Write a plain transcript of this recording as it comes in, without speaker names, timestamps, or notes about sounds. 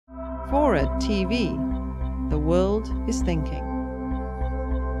FORA.tv. The world is thinking.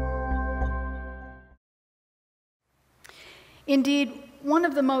 Indeed, one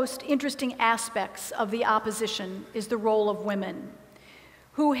of the most interesting aspects of the opposition is the role of women,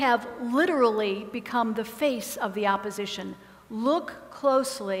 who have literally become the face of the opposition. Look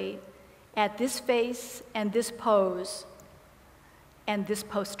closely at this face and this pose and this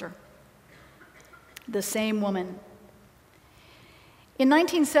poster. The same woman. In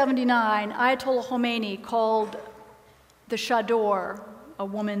 1979, Ayatollah Khomeini called the chador, a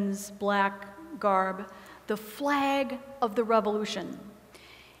woman's black garb, the flag of the revolution.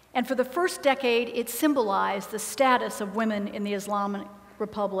 And for the first decade, it symbolized the status of women in the Islamic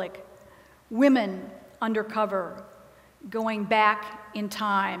Republic. Women undercover, going back in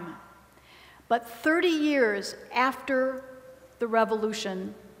time. But 30 years after the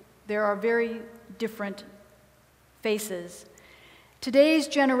revolution, there are very different faces. Today's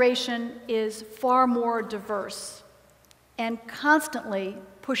generation is far more diverse and constantly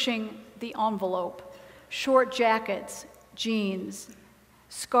pushing the envelope. Short jackets, jeans,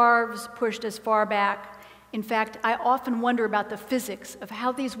 scarves pushed as far back. In fact, I often wonder about the physics of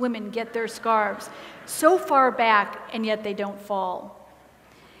how these women get their scarves so far back and yet they don't fall.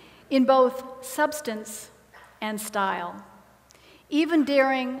 In both substance and style. Even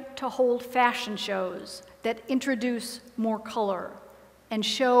daring to hold fashion shows that introduce more color and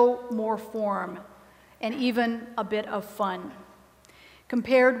show more form and even a bit of fun,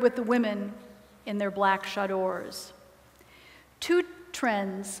 compared with the women in their black chadors. Two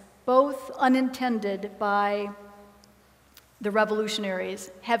trends, both unintended by the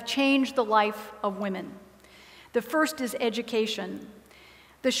revolutionaries, have changed the life of women. The first is education.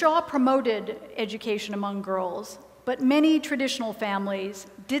 The Shah promoted education among girls, but many traditional families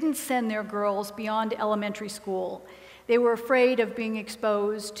didn't send their girls beyond elementary school. They were afraid of being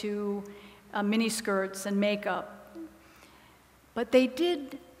exposed to miniskirts and makeup. But they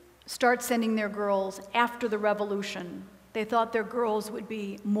did start sending their girls after the revolution. They thought their girls would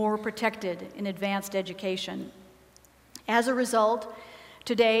be more protected in advanced education. As a result,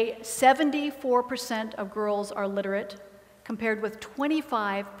 today 74% of girls are literate, compared with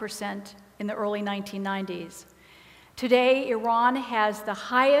 25% in the early 1990s. Today, Iran has the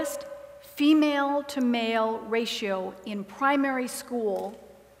highest female-to-male ratio in primary school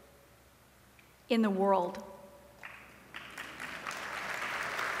in the world.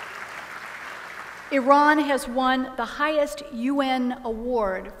 Iran has won the highest UN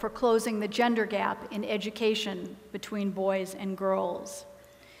award for closing the gender gap in education between boys and girls.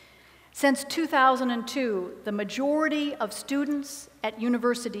 Since 2002, the majority of students at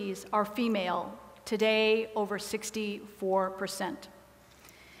universities are female, today over 64%.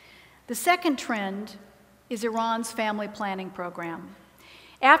 The second trend is Iran's family planning program.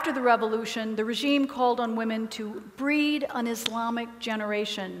 After the revolution, the regime called on women to breed an Islamic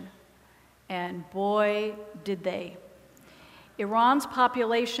generation. And boy, did they. Iran's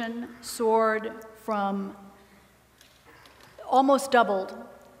population soared from, almost doubled,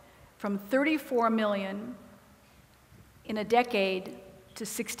 from 34 million in a decade to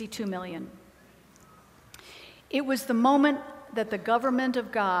 62 million. It was the moment that the government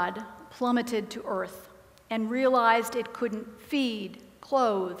of God plummeted to earth and realized it couldn't feed,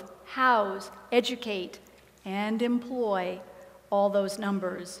 clothe, house, educate, and employ all those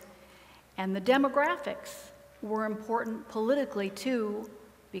numbers. And the demographics were important politically, too,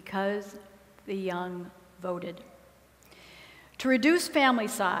 because the young voted. To reduce family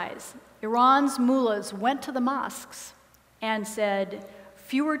size, Iran's mullahs went to the mosques and said,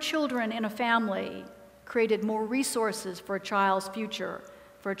 fewer children in a family created more resources for a child's future,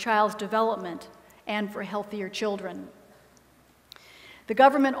 for a child's development, and for healthier children. The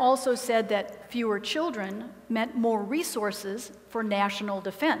government also said that fewer children meant more resources for national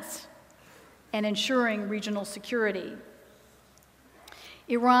defense and ensuring regional security.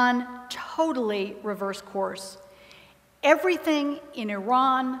 Iran totally reversed course. Everything in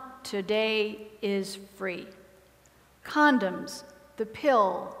Iran today is free. Condoms, the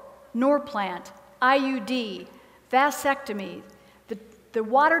pill, Norplant, IUD, vasectomy. The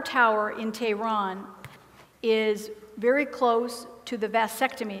water tower in Tehran is very close to the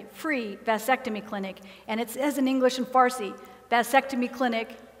vasectomy, free vasectomy clinic, and it says in English and Farsi, vasectomy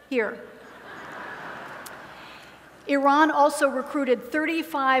clinic here. Iran also recruited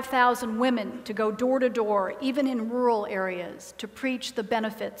 35,000 women to go door to door, even in rural areas, to preach the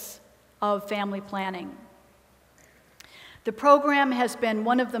benefits of family planning. The program has been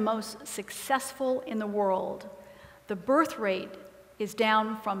one of the most successful in the world. The birth rate is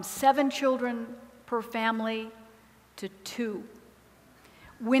down from 7 children per family to 2.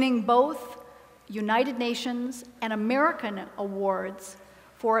 winning both United Nations and American awards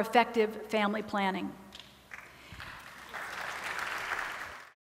for effective family planning.